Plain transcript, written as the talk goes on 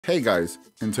Hey guys,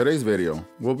 in today's video,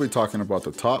 we'll be talking about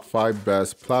the top 5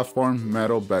 best platform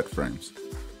metal bed frames.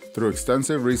 Through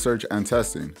extensive research and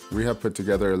testing, we have put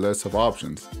together a list of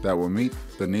options that will meet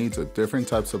the needs of different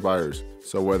types of buyers.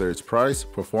 So whether it's price,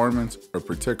 performance, or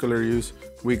particular use,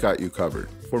 we got you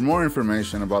covered. For more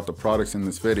information about the products in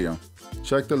this video,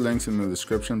 check the links in the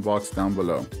description box down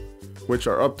below, which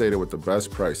are updated with the best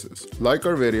prices. Like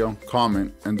our video,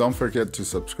 comment, and don't forget to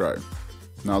subscribe.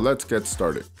 Now let's get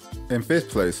started. In 5th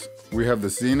place, we have the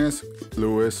Zinus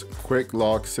Lewis Quick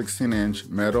Lock 16-inch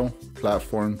metal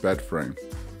platform bed frame.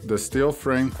 The steel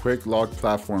frame quick lock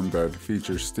platform bed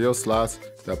features steel slats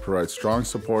that provide strong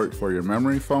support for your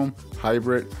memory foam,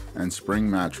 hybrid, and spring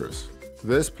mattress.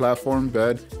 This platform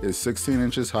bed is 16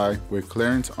 inches high with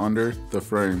clearance under the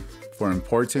frame for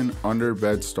important under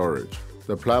bed storage.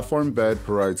 The platform bed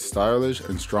provides stylish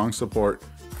and strong support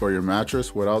for your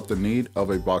mattress without the need of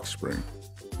a box spring.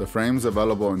 The frame is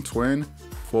available in twin,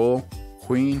 full,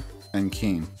 queen, and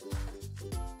king.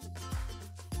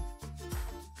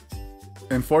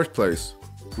 In 4th place,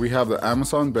 we have the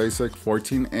Amazon Basic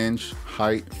 14-inch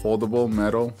height foldable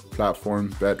metal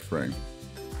platform bed frame.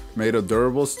 Made of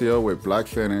durable steel with black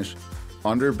finish,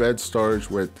 under bed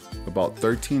storage with about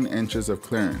 13 inches of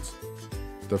clearance.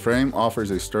 The frame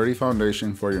offers a sturdy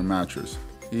foundation for your mattress.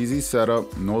 Easy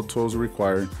setup, no tools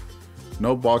required,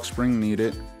 no box spring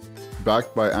needed.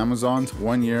 Backed by Amazon's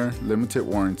 1-year limited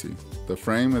warranty. The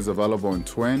frame is available in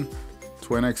twin,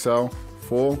 twin XL,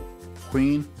 full,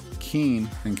 queen, king,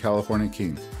 and California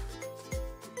king.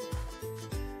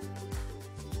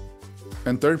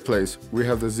 In 3rd place, we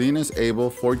have the Zinus Abel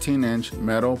 14-inch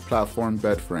metal platform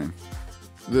bed frame.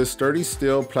 This sturdy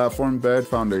steel platform bed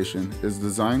foundation is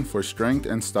designed for strength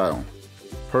and style,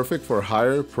 perfect for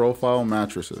higher profile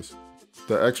mattresses.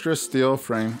 The extra steel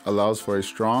frame allows for a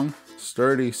strong,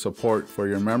 sturdy support for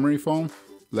your memory foam,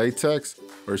 latex,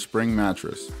 or spring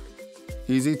mattress.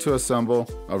 Easy to assemble,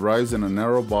 arrives in a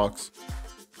narrow box.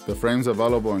 The frame's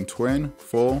available in twin,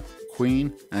 full,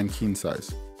 queen, and king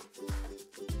size.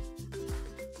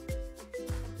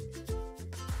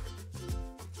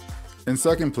 In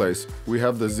 2nd place, we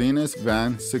have the Zinus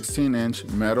Van 16-inch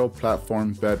metal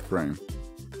platform bed frame.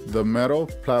 The metal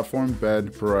platform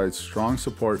bed provides strong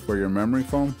support for your memory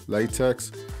foam,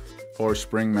 latex, or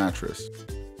spring mattress.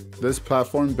 This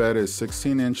platform bed is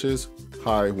 16 inches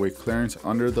high with clearance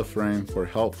under the frame for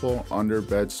helpful under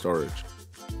bed storage.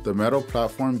 The metal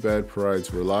platform bed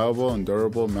provides reliable and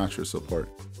durable mattress support.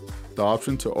 The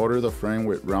option to order the frame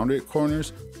with rounded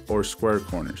corners or square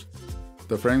corners.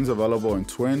 The frame is available in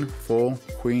twin, full,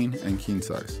 queen, and king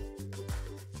size.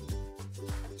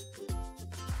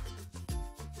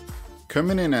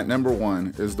 Coming in at number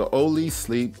 1 is the Olee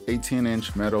Sleep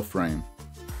 18-inch metal frame.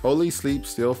 Olee Sleep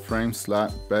steel frame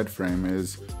slat bed frame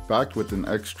is backed with an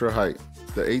extra height.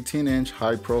 The 18-inch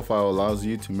high profile allows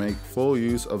you to make full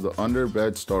use of the under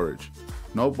bed storage.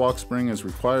 No box spring is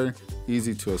required,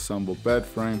 easy to assemble bed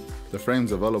frame. The frame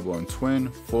is available in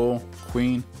twin, full,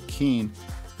 queen, king,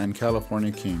 and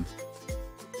California king.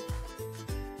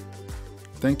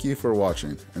 Thank you for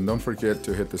watching, and don't forget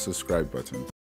to hit the subscribe button.